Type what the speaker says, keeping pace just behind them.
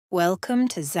Welcome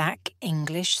to Zach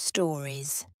English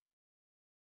Stories.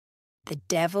 The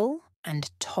Devil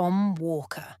and Tom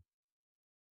Walker.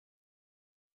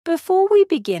 Before we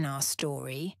begin our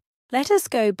story, let us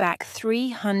go back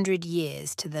 300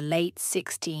 years to the late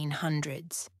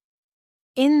 1600s.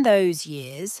 In those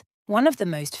years, one of the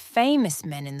most famous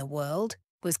men in the world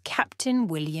was Captain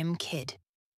William Kidd.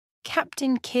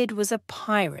 Captain Kidd was a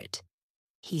pirate.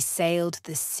 He sailed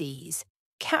the seas,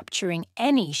 capturing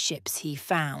any ships he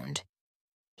found.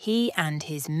 He and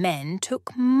his men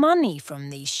took money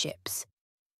from these ships.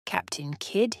 Captain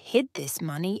Kidd hid this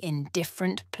money in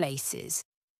different places.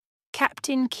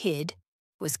 Captain Kidd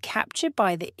was captured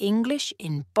by the English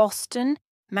in Boston,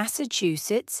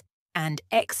 Massachusetts, and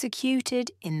executed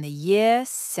in the year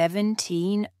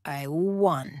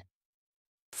 1701.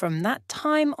 From that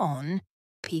time on,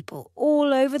 people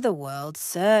all over the world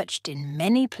searched in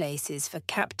many places for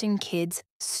Captain Kidd's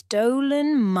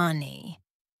stolen money.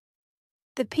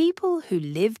 The people who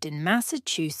lived in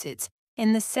Massachusetts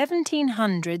in the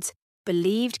 1700s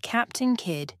believed Captain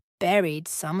Kidd buried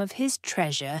some of his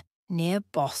treasure near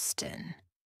Boston.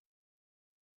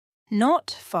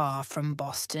 Not far from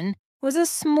Boston was a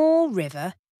small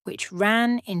river which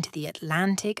ran into the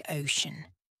Atlantic Ocean.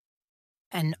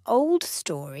 An old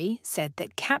story said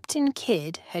that Captain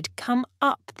Kidd had come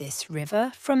up this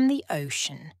river from the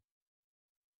ocean.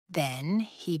 Then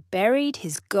he buried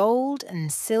his gold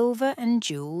and silver and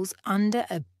jewels under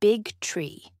a big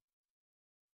tree.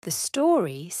 The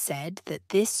story said that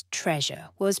this treasure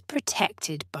was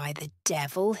protected by the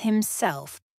devil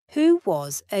himself, who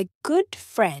was a good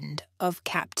friend of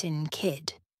Captain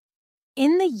Kidd.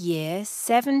 In the year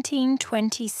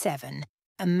 1727,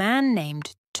 a man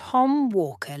named Tom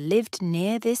Walker lived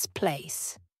near this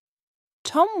place.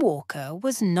 Tom Walker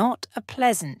was not a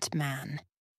pleasant man.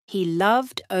 He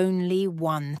loved only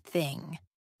one thing: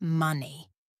 money.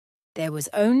 There was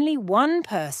only one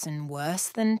person worse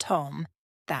than Tom.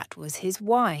 That was his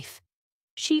wife.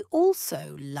 She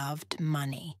also loved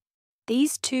money.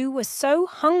 These two were so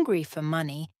hungry for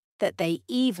money that they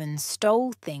even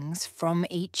stole things from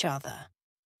each other.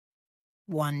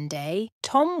 One day,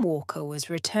 Tom Walker was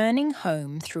returning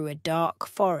home through a dark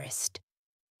forest.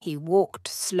 He walked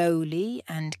slowly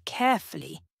and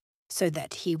carefully so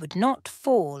that he would not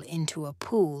fall into a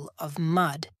pool of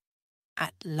mud.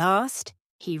 At last,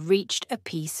 he reached a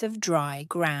piece of dry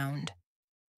ground.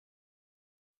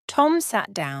 Tom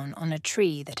sat down on a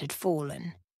tree that had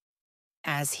fallen.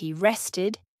 As he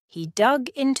rested, he dug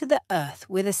into the earth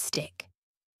with a stick.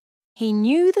 He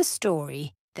knew the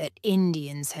story that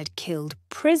Indians had killed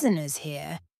prisoners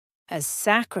here as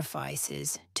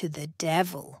sacrifices to the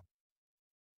devil.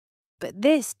 But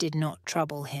this did not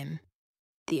trouble him.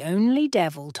 The only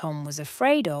devil Tom was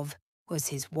afraid of was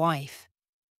his wife.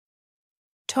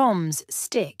 Tom's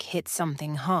stick hit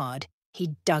something hard.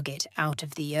 He dug it out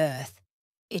of the earth.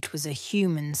 It was a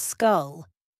human skull.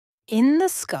 In the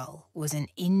skull was an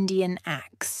Indian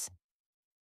axe.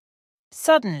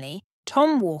 Suddenly,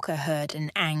 Tom Walker heard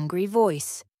an angry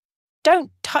voice.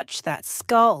 "Don't touch that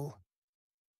skull!"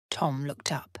 Tom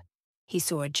looked up. He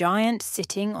saw a giant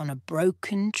sitting on a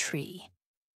broken tree.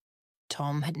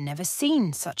 Tom had never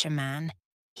seen such a man.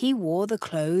 He wore the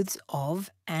clothes of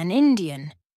an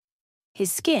Indian.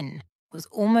 His skin was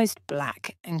almost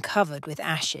black and covered with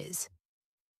ashes.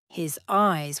 His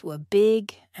eyes were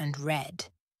big and red.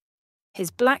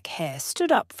 His black hair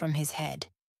stood up from his head.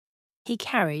 He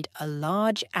carried a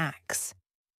large axe.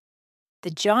 The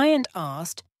giant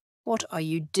asked, "What are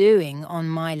you doing on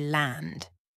my land?"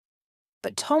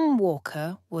 But Tom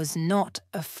Walker was not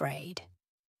afraid.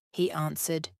 He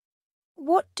answered,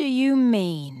 "What do you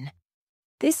mean?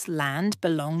 This land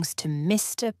belongs to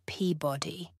Mr.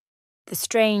 Peabody." The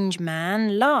strange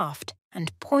man laughed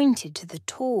and pointed to the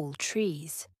tall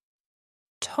trees.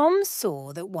 Tom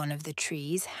saw that one of the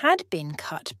trees had been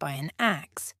cut by an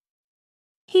axe.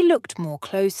 He looked more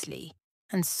closely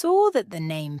and saw that the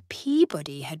name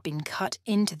Peabody had been cut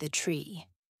into the tree.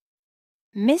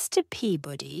 Mr.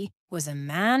 Peabody was a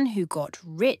man who got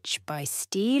rich by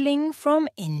stealing from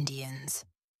Indians.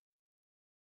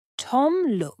 Tom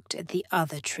looked at the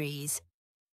other trees.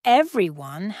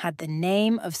 Everyone had the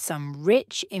name of some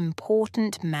rich,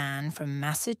 important man from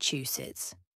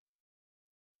Massachusetts.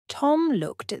 Tom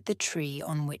looked at the tree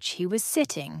on which he was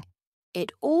sitting.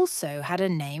 It also had a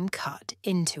name cut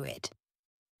into it,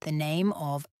 the name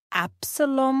of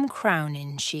Absalom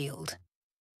Crowninshield.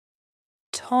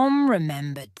 Tom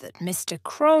remembered that Mr.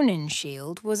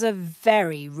 Crowninshield was a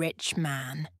very rich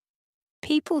man.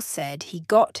 People said he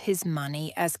got his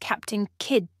money as Captain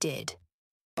Kidd did,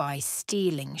 by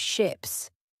stealing ships.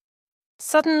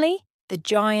 Suddenly, the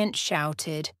giant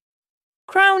shouted,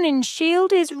 Crown and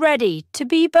shield is ready to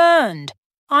be burned.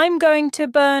 I'm going to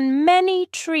burn many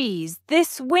trees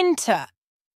this winter.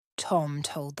 Tom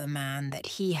told the man that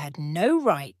he had no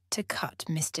right to cut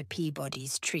Mr.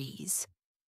 Peabody's trees.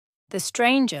 The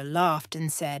stranger laughed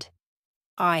and said,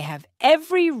 I have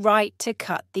every right to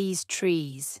cut these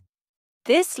trees.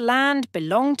 This land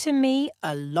belonged to me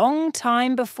a long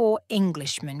time before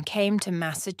Englishmen came to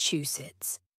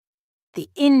Massachusetts. The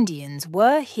Indians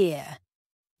were here.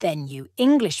 Then you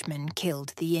Englishmen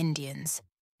killed the Indians.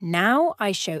 Now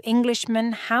I show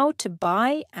Englishmen how to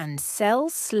buy and sell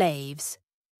slaves.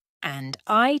 And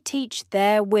I teach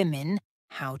their women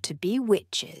how to be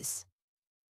witches.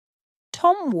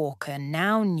 Tom Walker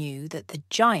now knew that the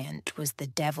giant was the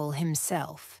devil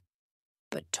himself.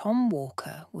 But Tom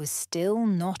Walker was still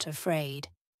not afraid.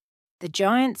 The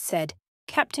giant said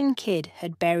Captain Kidd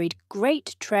had buried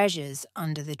great treasures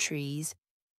under the trees,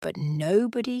 but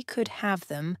nobody could have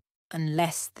them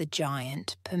unless the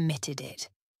giant permitted it.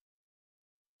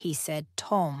 He said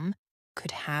Tom could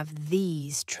have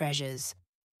these treasures,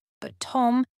 but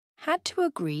Tom had to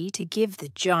agree to give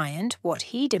the giant what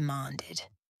he demanded.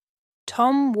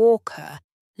 Tom Walker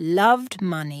loved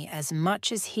money as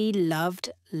much as he loved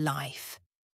life,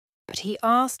 but he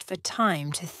asked for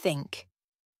time to think.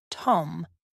 Tom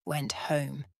went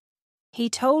home. He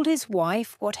told his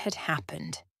wife what had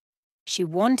happened. She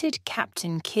wanted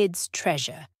Captain Kidd's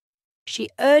treasure. She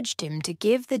urged him to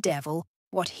give the devil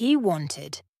what he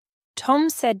wanted. Tom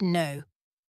said no.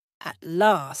 At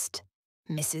last,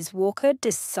 Mrs. Walker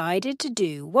decided to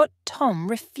do what Tom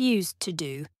refused to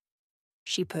do.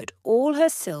 She put all her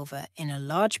silver in a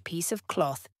large piece of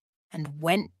cloth and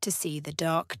went to see the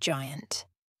dark giant.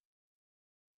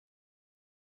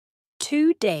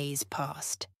 2 days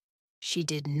passed. She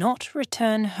did not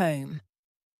return home.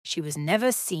 She was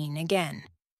never seen again.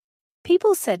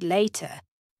 People said later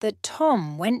that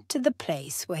Tom went to the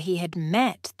place where he had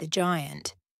met the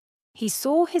giant. He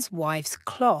saw his wife's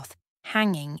cloth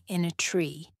hanging in a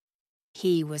tree.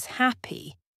 He was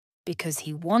happy because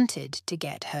he wanted to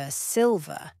get her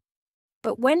silver.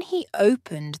 But when he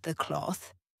opened the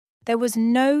cloth, there was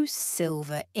no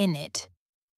silver in it,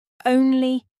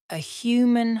 only a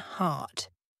human heart.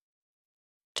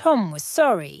 Tom was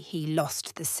sorry he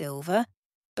lost the silver,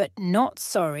 but not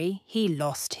sorry he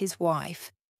lost his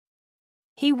wife.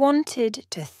 He wanted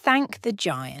to thank the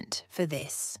giant for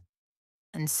this,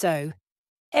 and so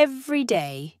every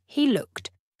day he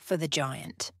looked for the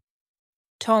giant.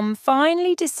 Tom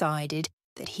finally decided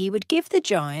that he would give the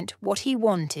giant what he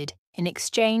wanted in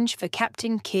exchange for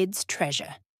Captain Kidd's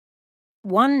treasure.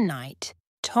 One night,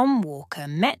 Tom Walker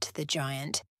met the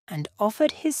giant and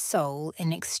offered his soul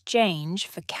in exchange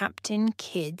for Captain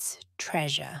Kidd's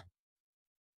treasure.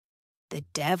 The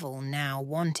devil now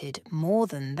wanted more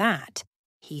than that.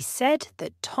 He said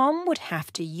that Tom would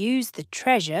have to use the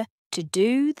treasure to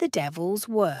do the devil's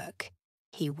work.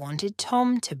 He wanted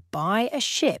Tom to buy a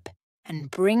ship and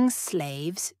bring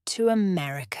slaves to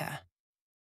America.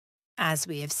 As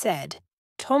we have said,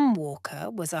 Tom Walker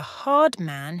was a hard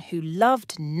man who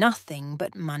loved nothing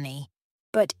but money,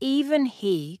 but even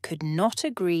he could not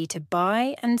agree to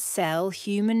buy and sell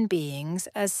human beings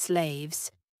as slaves.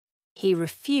 He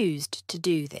refused to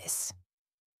do this.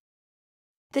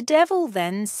 The devil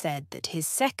then said that his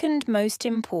second most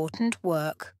important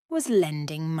work was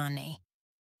lending money.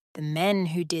 The men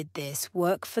who did this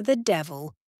work for the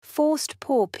devil forced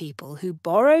poor people who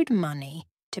borrowed money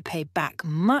to pay back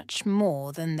much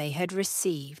more than they had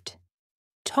received.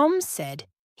 Tom said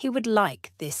he would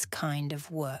like this kind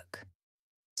of work.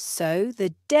 So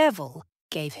the devil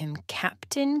gave him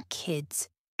Captain Kidd's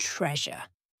treasure.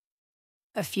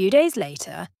 A few days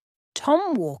later,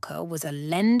 Tom Walker was a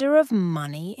lender of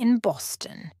money in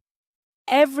Boston.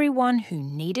 Everyone who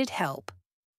needed help,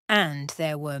 and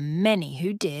there were many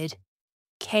who did,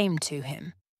 came to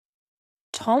him.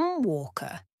 Tom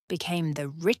Walker became the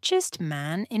richest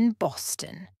man in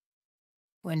Boston.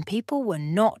 When people were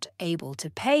not able to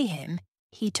pay him,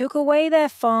 he took away their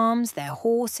farms, their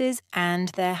horses, and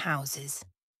their houses.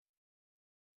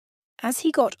 As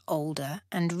he got older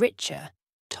and richer,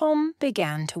 Tom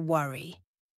began to worry.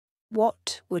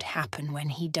 What would happen when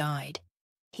he died?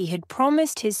 He had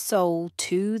promised his soul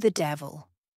to the devil.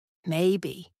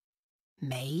 Maybe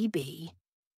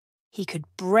he could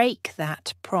break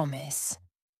that promise.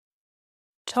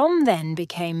 Tom then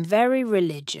became very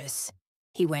religious.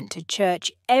 He went to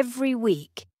church every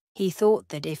week. He thought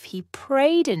that if he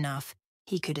prayed enough,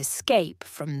 he could escape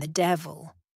from the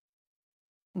devil.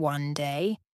 One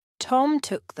day, Tom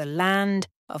took the land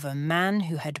of a man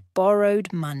who had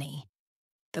borrowed money.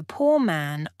 The poor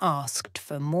man asked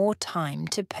for more time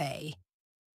to pay.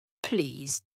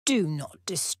 Please do not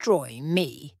destroy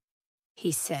me, he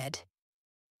said.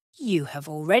 You have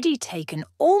already taken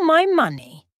all my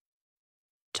money.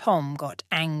 Tom got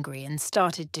angry and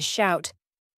started to shout,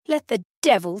 Let the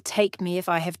devil take me if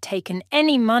I have taken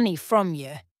any money from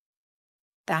you.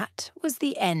 That was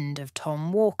the end of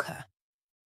Tom Walker.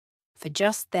 For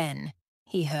just then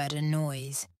he heard a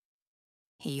noise.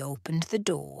 He opened the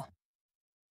door.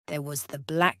 There was the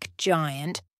black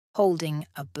giant holding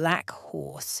a black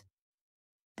horse.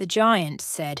 The giant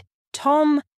said,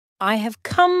 Tom, I have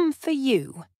come for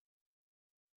you.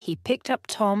 He picked up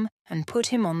Tom and put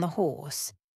him on the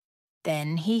horse.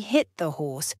 Then he hit the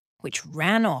horse, which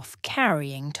ran off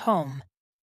carrying Tom.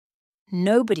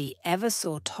 Nobody ever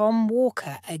saw Tom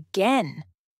Walker again.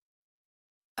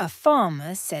 A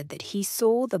farmer said that he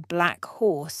saw the black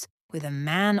horse with a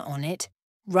man on it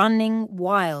running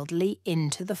wildly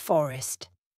into the forest.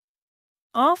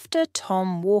 After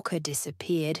Tom Walker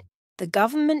disappeared, the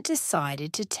government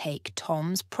decided to take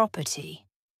Tom's property.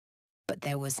 But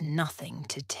there was nothing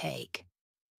to take.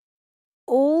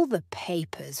 All the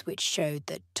papers which showed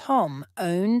that Tom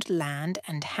owned land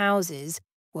and houses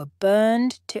were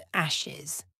burned to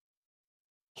ashes.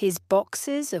 His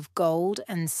boxes of gold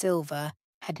and silver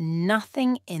had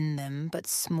nothing in them but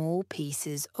small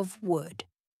pieces of wood.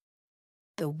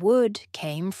 The wood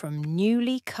came from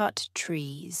newly cut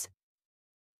trees.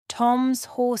 Tom's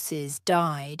horses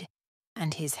died,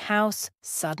 and his house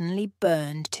suddenly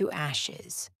burned to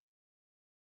ashes.